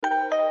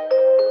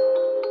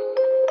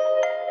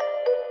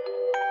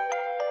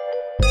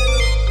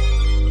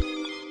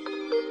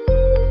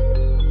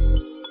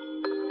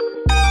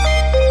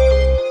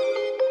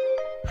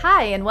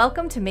Hi, and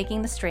welcome to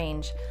Making the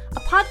Strange, a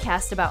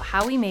podcast about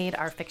how we made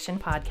our fiction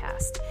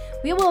podcast.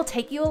 We will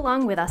take you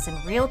along with us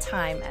in real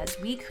time as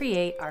we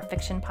create our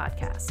fiction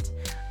podcast.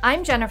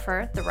 I'm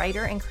Jennifer, the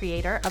writer and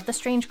creator of The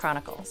Strange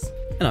Chronicles.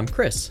 And I'm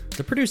Chris,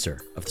 the producer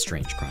of The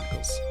Strange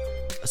Chronicles,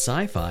 a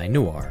sci-fi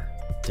noir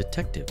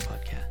detective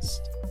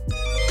podcast.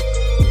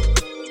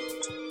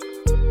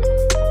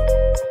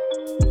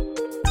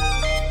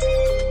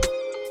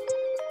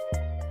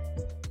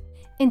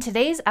 In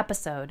today's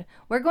episode,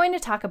 we're going to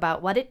talk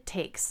about what it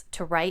takes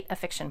to write a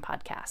fiction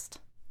podcast.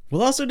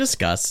 We'll also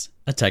discuss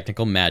a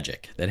technical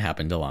magic that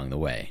happened along the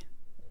way,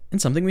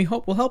 and something we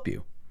hope will help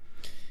you.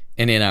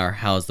 And in our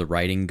How's the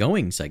Writing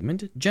Going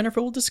segment, Jennifer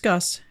will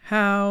discuss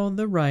how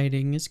the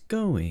writing is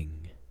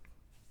going.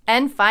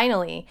 And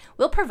finally,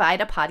 we'll provide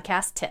a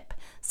podcast tip,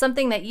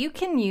 something that you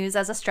can use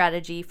as a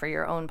strategy for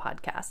your own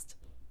podcast.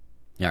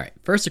 All right,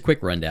 first a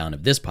quick rundown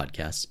of this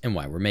podcast and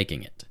why we're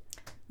making it.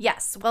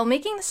 Yes, well,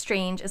 Making the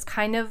Strange is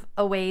kind of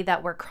a way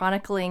that we're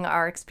chronicling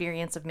our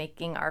experience of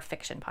making our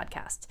fiction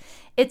podcast.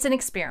 It's an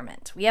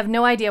experiment. We have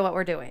no idea what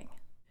we're doing.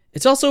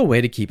 It's also a way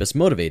to keep us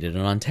motivated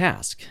and on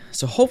task,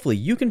 so hopefully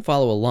you can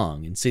follow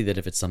along and see that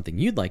if it's something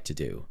you'd like to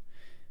do,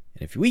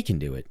 and if we can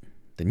do it,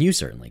 then you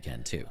certainly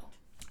can too.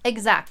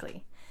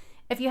 Exactly.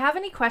 If you have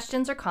any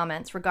questions or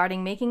comments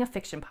regarding making a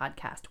fiction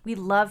podcast, we'd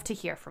love to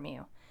hear from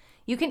you.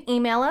 You can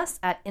email us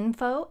at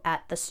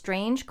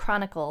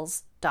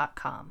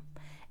info@thestrangechronicles.com.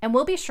 And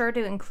we'll be sure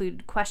to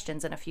include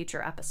questions in a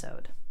future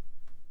episode.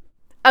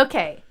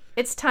 Okay,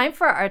 it's time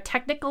for our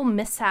technical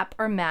mishap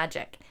or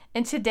magic,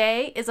 and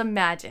today is a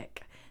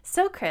magic.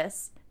 So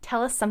Chris,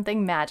 tell us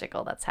something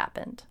magical that's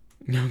happened.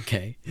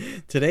 Okay,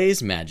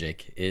 today's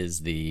magic is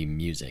the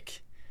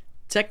music.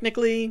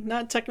 Technically,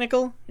 not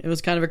technical. It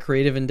was kind of a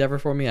creative endeavor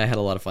for me. I had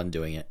a lot of fun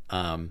doing it.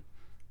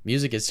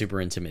 Music is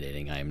super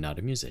intimidating. I am not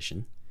a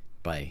musician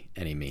by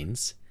any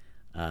means,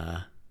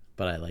 but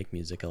I like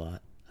music a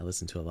lot. I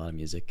listen to a lot of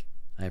music.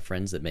 I have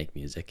friends that make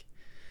music,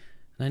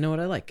 and I know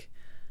what I like.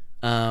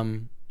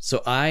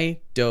 So I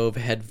dove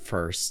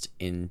headfirst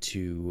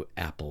into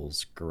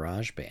Apple's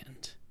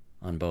GarageBand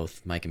on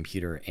both my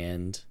computer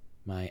and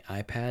my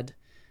iPad.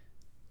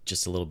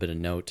 Just a little bit of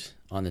note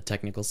on the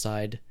technical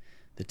side.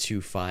 The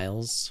two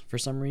files, for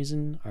some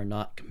reason, are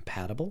not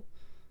compatible.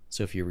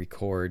 So if you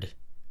record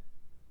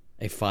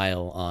a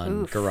file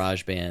on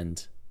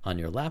GarageBand on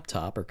your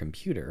laptop or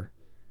computer,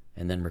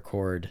 and then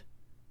record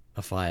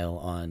a file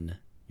on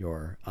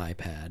your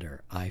iPad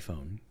or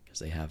iPhone, because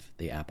they have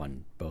the app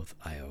on both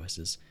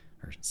iOSs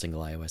or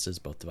single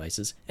iOSs, both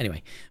devices.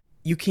 Anyway,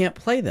 you can't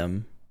play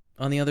them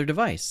on the other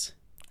device.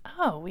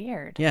 Oh,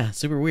 weird. Yeah,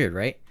 super weird,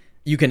 right?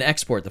 You can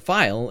export the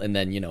file and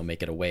then,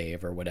 make it a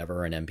WAV or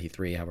whatever, an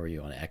MP3, however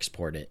you want to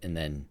export it. And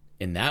then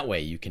in that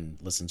way, you can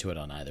listen to it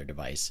on either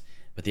device.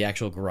 But the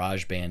actual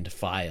GarageBand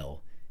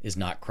file is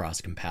not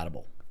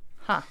cross-compatible.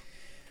 Huh.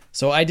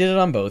 So I did it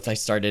on both. I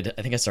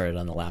think I started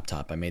on the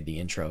laptop. I made the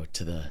intro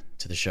to the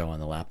show on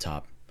the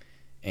laptop.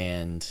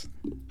 And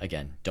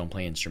again, don't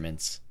play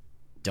instruments,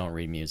 don't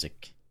read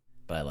music,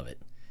 but I love it.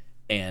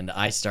 And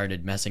I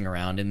started messing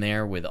around in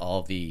there with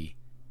all the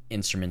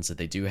instruments that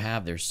they do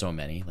have. There's so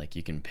many. Like,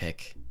 you can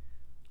pick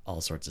all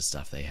sorts of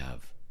stuff. They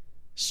have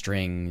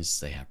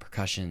strings, they have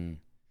percussion.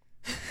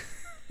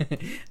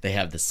 They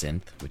have the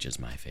synth, which is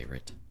my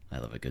favorite. I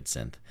love a good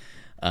synth.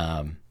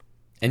 And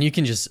you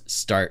can just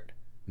start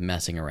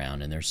messing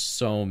around, and there's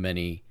so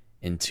many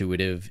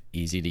intuitive,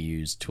 easy to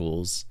use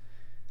tools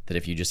that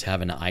if you just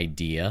have an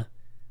idea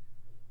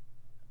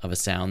of a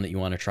sound that you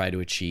want to try to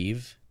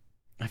achieve,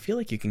 I feel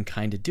like you can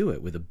kind of do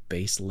it with a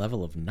base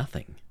level of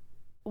nothing.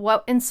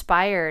 What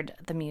inspired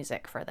the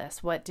music for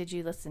this? What did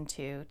you listen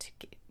to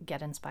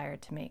get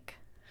inspired to make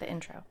the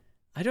intro?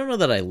 I don't know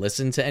that I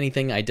listened to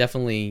anything. I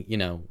definitely,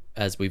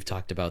 as we've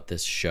talked about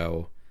this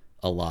show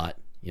a lot,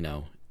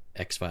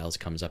 X-Files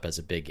comes up as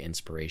a big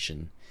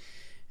inspiration.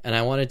 And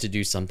I wanted to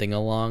do something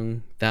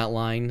along that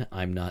line.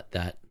 I'm not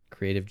that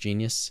creative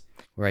genius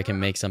where I can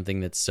make something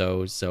that's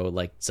so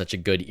like such a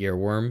good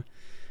earworm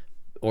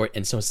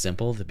and so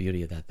simple. The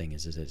beauty of that thing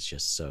is it's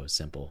just so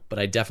simple. But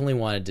I definitely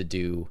wanted to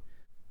do,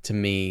 to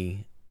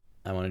me,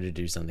 I wanted to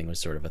do something with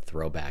sort of a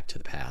throwback to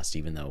the past,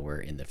 even though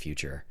we're in the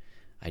future.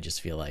 I just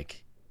feel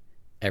like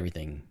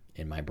everything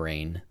in my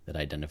brain that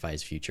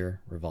identifies future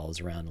revolves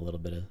around a little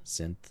bit of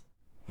synth,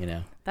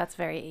 That's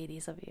very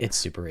 80s of you. It's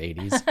super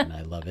 80s, and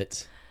I love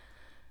it.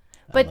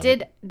 But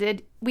did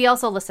we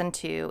also listen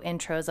to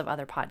intros of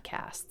other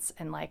podcasts,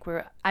 and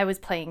I was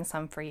playing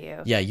some for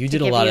you. Yeah, you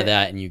did a lot of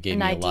that, and you gave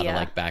me a lot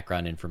of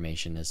background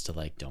information as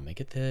to don't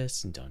make it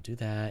this and don't do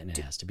that, and it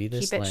has to be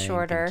this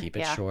length. Keep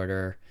it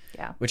shorter.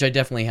 Yeah. Which I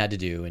definitely had to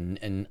do,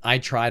 and I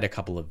tried a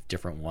couple of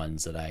different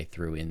ones that I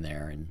threw in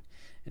there, and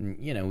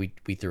we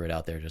threw it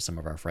out there to some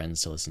of our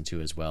friends to listen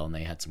to as well, and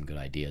they had some good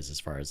ideas as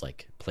far as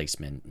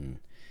placement and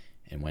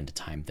when to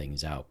time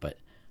things out, but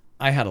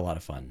I had a lot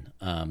of fun.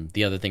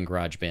 The other thing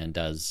GarageBand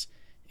does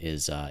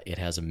is it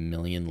has 1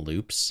 million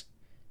loops,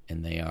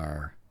 and they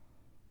are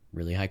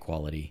really high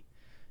quality.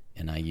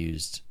 And I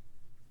used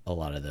a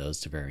lot of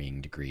those to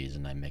varying degrees,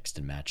 and I mixed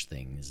and matched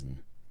things. And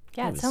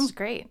Yeah, it sounds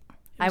great.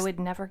 I would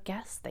never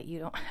guess that you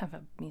don't have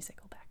a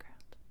musical background.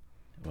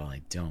 Well,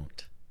 I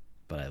don't,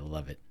 but I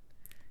love it.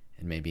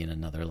 And maybe in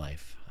another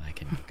life, I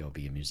can go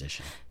be a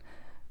musician.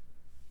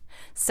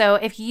 So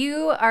if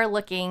you are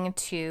looking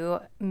to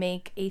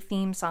make a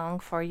theme song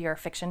for your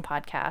fiction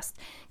podcast,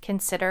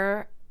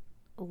 consider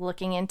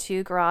looking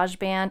into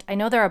GarageBand. I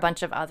know there are a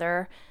bunch of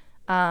other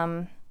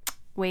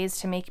ways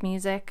to make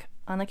music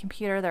on the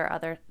computer.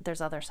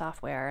 There's other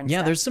software and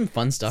stuff. There's some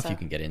fun stuff you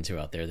can get into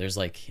out there. There's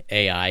like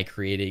AI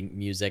creating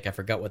music. I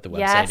forgot what the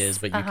website is,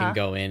 but you can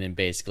go in and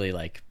basically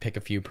like pick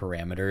a few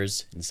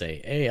parameters and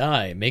say,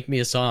 AI, make me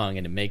a song,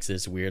 and it makes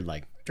this weird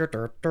like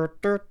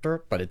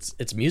but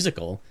it's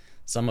musical.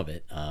 Some of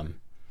it's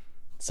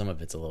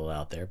a little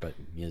out there, but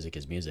music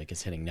is music.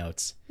 It's hitting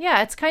notes.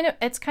 Yeah, it's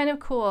kind of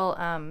cool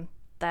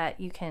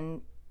that you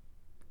can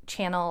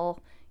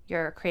channel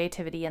your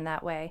creativity in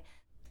that way.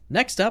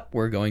 Next up,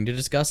 we're going to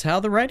discuss how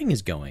the writing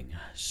is going.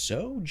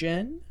 So,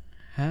 Jen,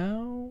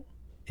 how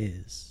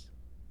is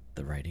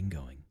the writing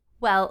going?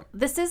 Well,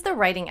 this is the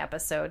writing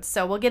episode,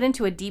 so we'll get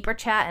into a deeper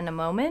chat in a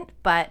moment,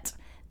 but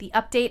the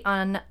update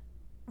on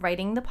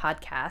writing the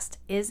podcast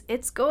is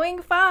it's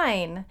going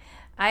fine.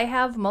 I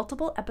have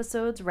multiple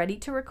episodes ready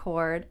to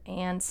record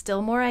and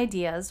still more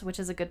ideas, which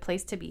is a good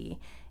place to be.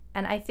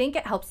 And I think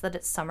it helps that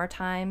it's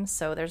summertime,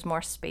 so there's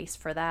more space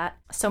for that.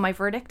 So my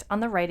verdict on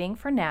the writing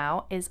for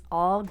now is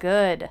all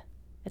good.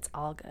 It's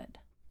all good.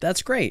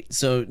 That's great.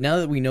 So now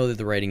that we know that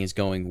the writing is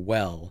going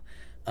well,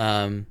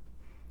 can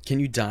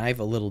you dive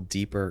a little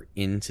deeper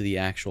into the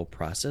actual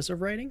process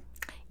of writing?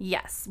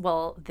 Yes.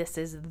 Well, this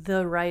is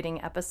the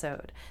writing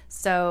episode.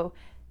 So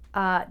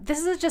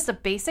this is just a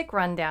basic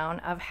rundown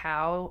of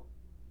how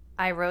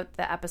I wrote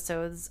the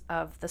episodes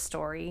of the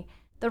story.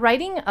 The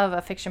writing of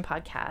a fiction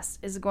podcast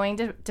is going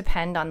to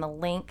depend on the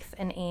length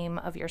and aim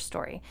of your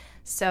story.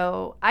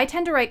 So I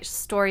tend to write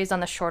stories on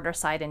the shorter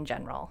side in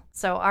general.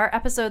 So our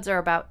episodes are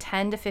about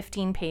 10 to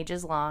 15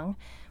 pages long,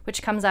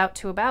 which comes out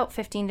to about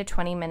 15 to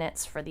 20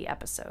 minutes for the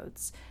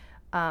episodes.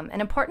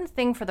 An important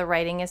thing for the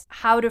writing is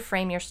how to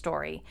frame your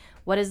story.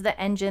 What is the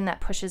engine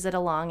that pushes it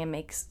along and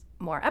makes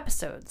more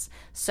episodes?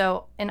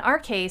 So in our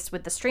case,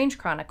 with the Strange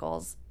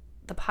Chronicles,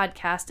 the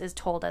podcast is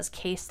told as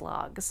case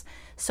logs.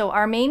 So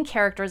our main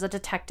character is a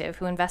detective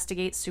who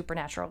investigates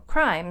supernatural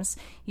crimes,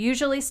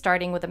 usually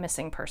starting with a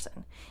missing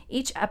person.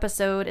 Each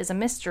episode is a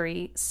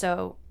mystery,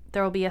 so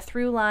there will be a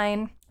through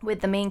line with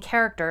the main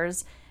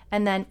characters,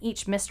 and then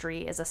each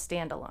mystery is a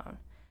standalone.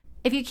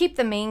 If you keep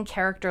the main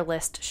character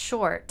list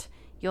short,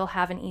 you'll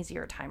have an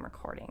easier time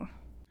recording.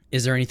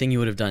 Is there anything you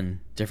would have done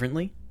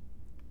differently?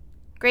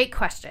 Great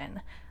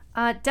question.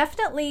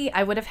 Definitely,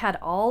 I would have had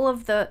all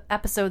of the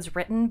episodes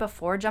written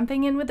before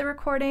jumping in with the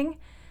recording.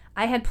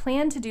 I had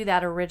planned to do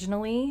that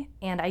originally,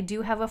 and I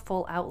do have a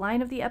full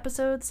outline of the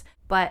episodes,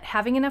 but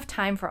having enough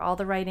time for all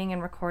the writing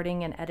and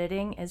recording and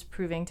editing is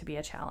proving to be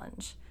a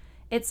challenge.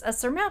 It's a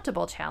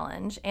surmountable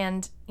challenge,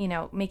 and,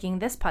 making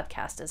this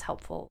podcast is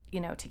helpful,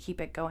 to keep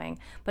it going.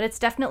 But it's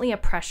definitely a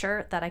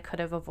pressure that I could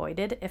have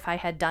avoided if I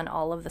had done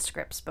all of the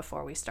scripts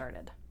before we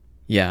started.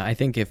 Yeah, I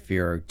think if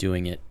you're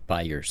doing it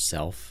by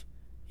yourself,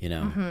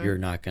 you're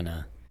not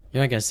gonna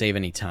save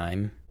any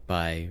time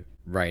by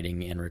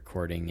writing and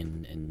recording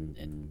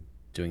and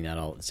doing that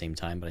all at the same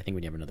time. But I think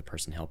when you have another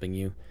person helping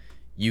you,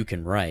 you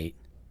can write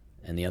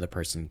and the other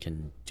person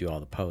can do all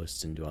the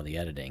posts and do all the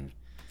editing.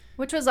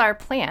 Which was our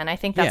plan. I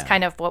think that's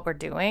kind of what we're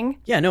doing.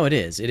 Yeah, no, it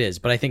is.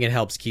 But I think it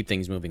helps keep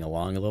things moving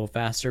along a little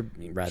faster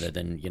rather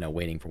than,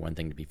 waiting for one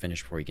thing to be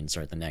finished before you can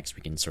start the next.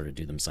 We can sort of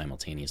do them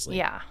simultaneously.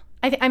 Yeah.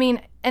 I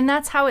mean, and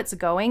that's how it's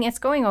going. It's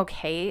going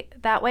okay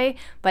that way.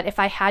 But if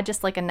I had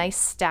just like a nice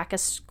stack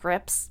of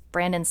scripts,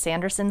 Brandon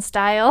Sanderson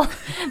style,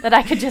 that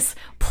I could just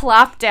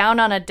plop down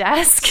on a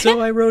desk. So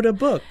I wrote a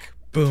book.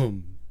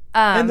 Boom.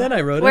 And then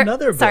I wrote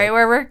another book. Sorry,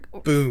 we're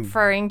Boom.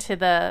 referring to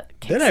the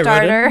Kickstarter then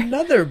I wrote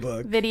another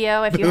book.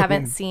 Video. If you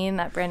haven't seen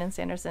that, Brandon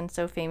Sanderson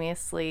so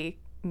famously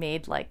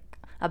made like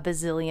 $1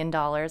 bazillion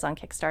on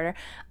Kickstarter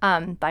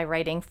by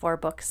writing 4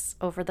 books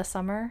over the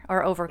summer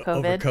or over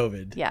COVID. Over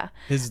COVID. Yeah.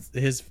 His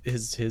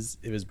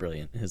it was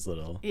brilliant. His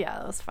little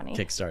that was funny.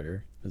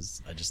 Kickstarter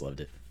I just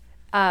loved it.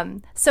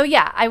 So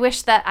yeah, I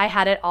wish that I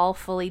had it all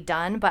fully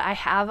done, but I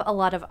have a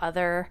lot of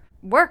other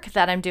work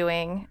that I'm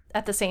doing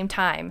at the same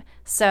time.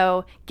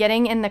 So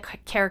getting in the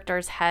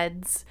characters'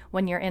 heads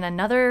when you're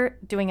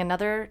doing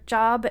another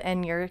job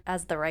and you're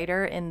as the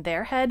writer in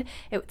their head,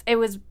 it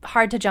was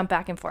hard to jump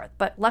back and forth.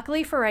 But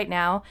luckily for right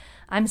now,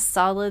 I'm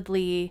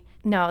solidly,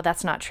 no,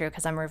 that's not true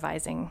because I'm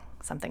revising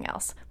something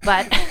else.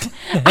 But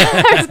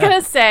I was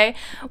going to say,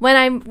 when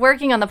I'm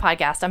working on the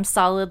podcast, I'm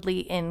solidly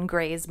in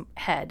Gray's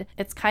head.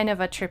 It's kind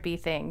of a trippy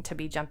thing to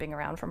be jumping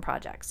around from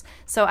projects.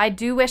 So I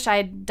do wish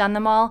I'd done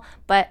them all,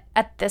 but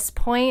at this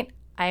point,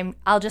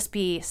 I'll just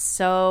be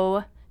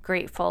so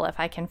grateful if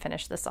I can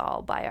finish this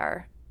all by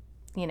our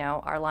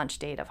launch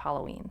date of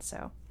Halloween.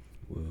 So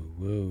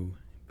woo.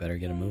 Better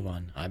get a move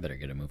on. I better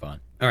get a move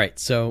on. All right,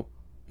 so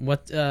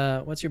what's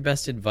your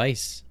best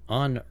advice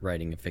on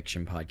writing a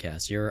fiction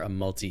podcast? You're a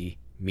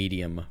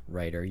multi-medium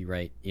writer. You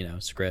write,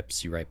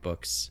 scripts, you write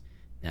books,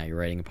 Now you're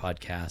writing a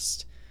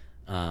podcast.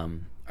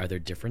 Are there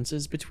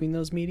differences between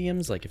those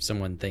mediums? Like if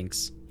someone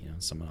thinks,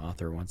 some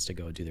author wants to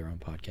go do their own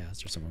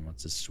podcast, or someone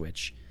wants to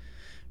switch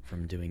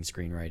from doing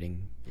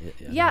screenwriting,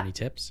 are there any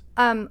tips?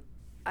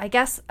 I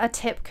guess a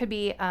tip could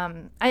be,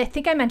 I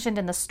think I mentioned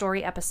in the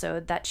story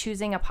episode that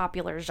choosing a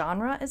popular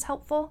genre is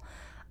helpful.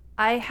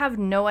 I have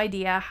no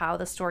idea how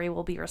the story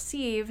will be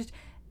received,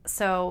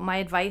 so my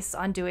advice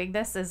on doing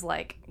this is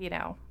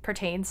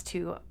pertains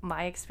to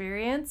my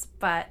experience.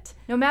 But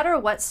no matter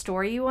what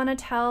story you want to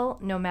tell,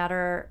 no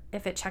matter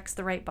if it checks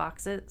the right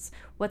boxes,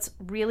 what's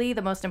really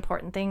the most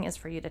important thing is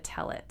for you to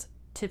tell it,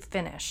 to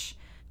finish.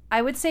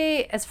 I would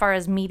say as far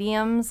as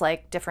mediums,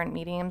 like different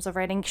mediums of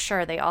writing,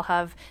 sure, they all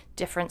have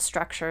different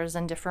structures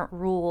and different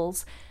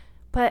rules,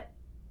 but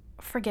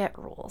forget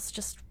rules.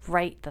 Just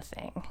write the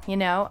thing,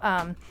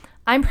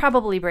 I'm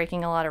probably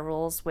breaking a lot of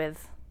rules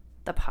with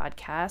the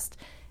podcast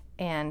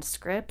and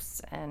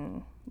scripts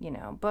and,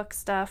 book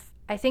stuff.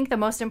 I think the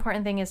most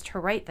important thing is to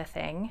write the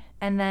thing,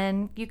 and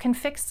then you can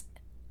fix,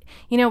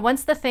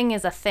 once the thing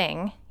is a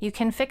thing, you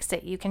can fix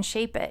it, you can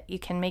shape it, you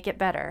can make it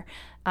better.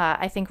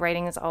 I think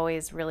writing is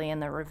always really in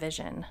the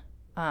revision.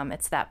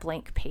 It's that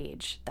blank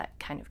page that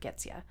kind of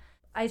gets you.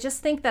 I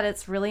just think that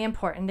it's really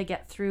important to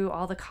get through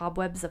all the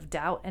cobwebs of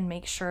doubt and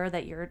make sure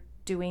that you're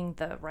doing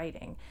the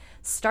writing.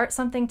 Start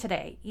something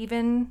today,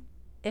 even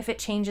if it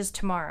changes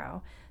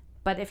tomorrow.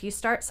 But if you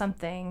start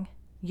something,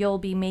 you'll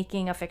be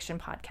making a fiction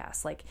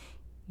podcast. Like,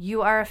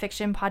 you are a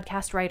fiction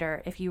podcast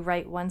writer if you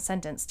write one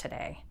sentence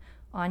today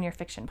on your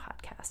fiction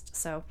podcast.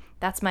 So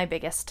that's my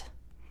biggest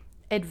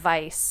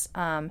advice.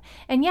 And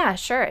yeah,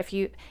 sure, if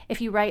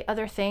you write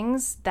other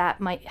things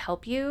that might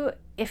help you,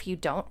 if you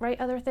don't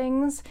write other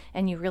things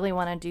and you really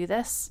want to do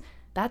this,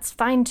 that's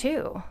fine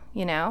too,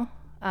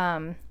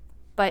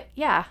 but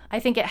yeah, I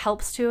think it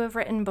helps to have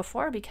written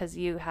before because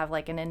you have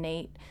an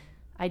innate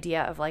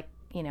idea of the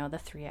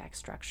 3-act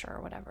structure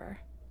or whatever.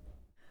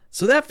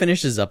 So that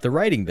finishes up the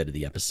writing bit of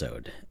the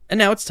episode. And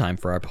now it's time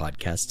for our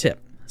podcast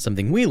tip,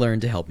 something we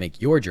learned to help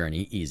make your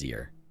journey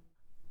easier.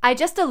 I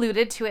just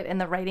alluded to it in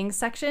the writing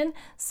section,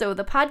 so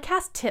the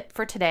podcast tip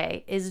for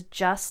today is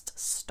just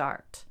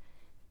start.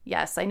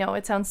 Yes, I know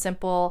it sounds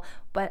simple,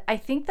 but I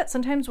think that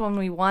sometimes when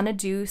we want to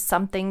do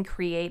something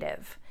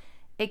creative,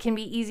 it can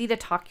be easy to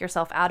talk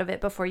yourself out of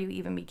it before you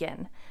even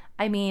begin.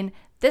 I mean,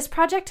 this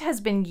project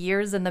has been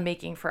years in the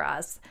making for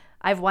us.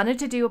 I've wanted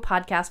to do a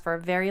podcast for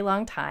a very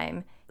long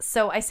time.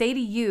 So I say to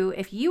you,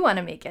 if you want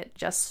to make it,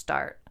 just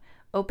start.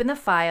 Open the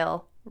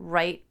file,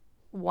 write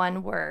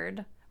one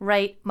word.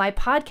 Write, my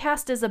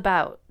podcast is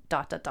about ...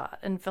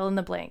 and fill in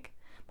the blank.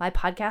 My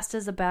podcast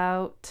is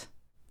about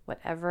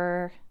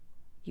whatever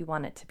you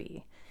want it to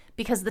be.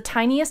 Because the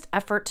tiniest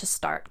effort to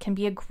start can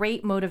be a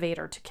great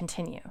motivator to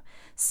continue.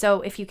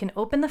 So if you can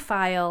open the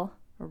file,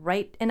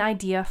 write an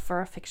idea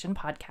for a fiction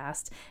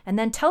podcast, and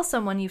then tell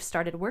someone you've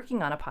started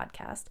working on a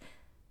podcast,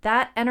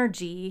 that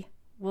energy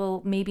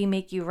will maybe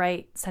make you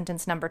write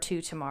sentence number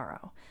 2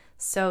 tomorrow.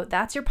 So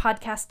that's your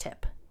podcast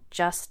tip.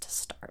 Just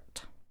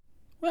start.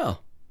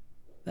 Well,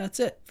 that's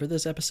it for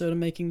this episode of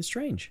Making the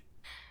Strange.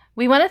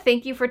 We want to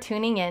thank you for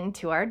tuning in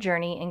to our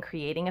journey in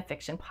creating a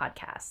fiction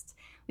podcast.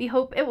 We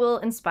hope it will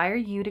inspire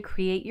you to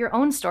create your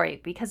own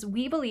story because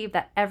we believe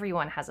that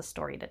everyone has a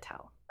story to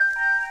tell.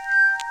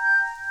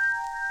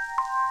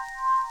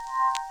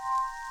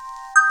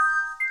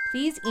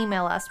 Please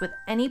email us with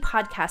any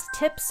podcast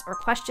tips or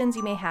questions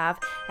you may have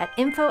at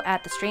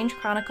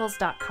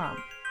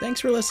info@thestrangechronicles.com.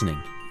 Thanks for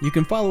listening. You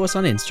can follow us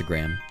on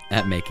Instagram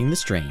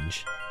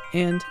 @MakingTheStrange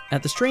and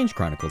at The Strange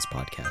Chronicles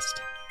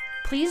Podcast.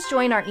 Please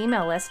join our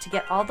email list to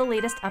get all the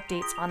latest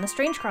updates on The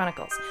Strange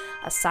Chronicles,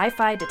 a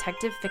sci-fi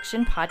detective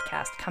fiction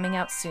podcast coming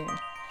out soon.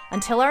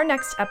 Until our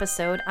next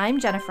episode, I'm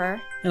Jennifer.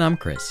 And I'm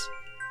Chris.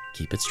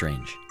 Keep it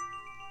strange.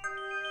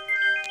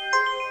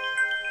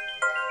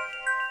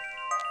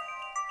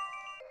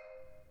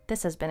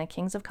 This has been a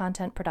Kings of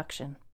Content production.